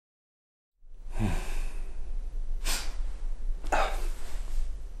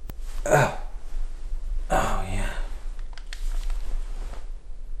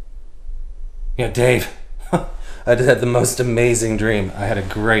Yeah, Dave. I just had the most amazing dream. I had a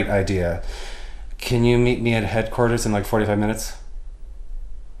great idea. Can you meet me at headquarters in like 45 minutes?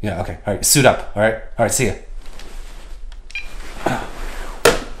 Yeah, okay. All right, suit up. All right, see ya.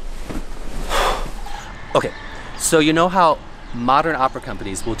 Okay, so you know how modern opera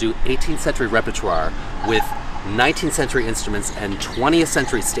companies will do 18th century repertoire with 19th century instruments and 20th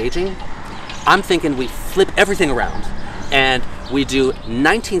century staging? I'm thinking we flip everything around and we do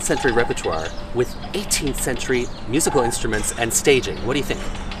 19th century repertoire with 18th century musical instruments and staging. What do you think?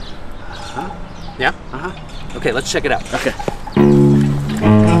 Uh-huh. Yeah? Uh-huh. Okay, let's check it out. Okay.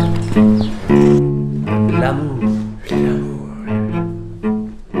 L'amour, l'amour,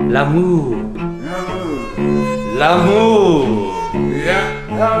 l'amour, l'amour. Yeah,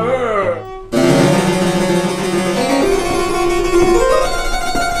 l'amour.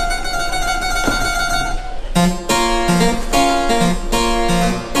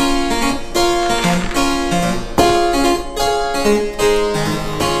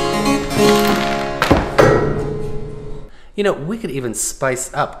 You know, we could even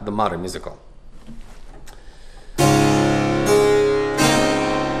spice up the modern musical.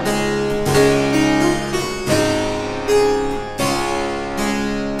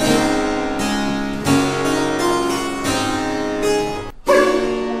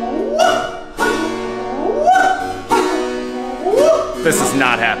 This is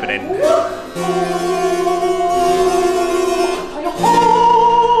not happening.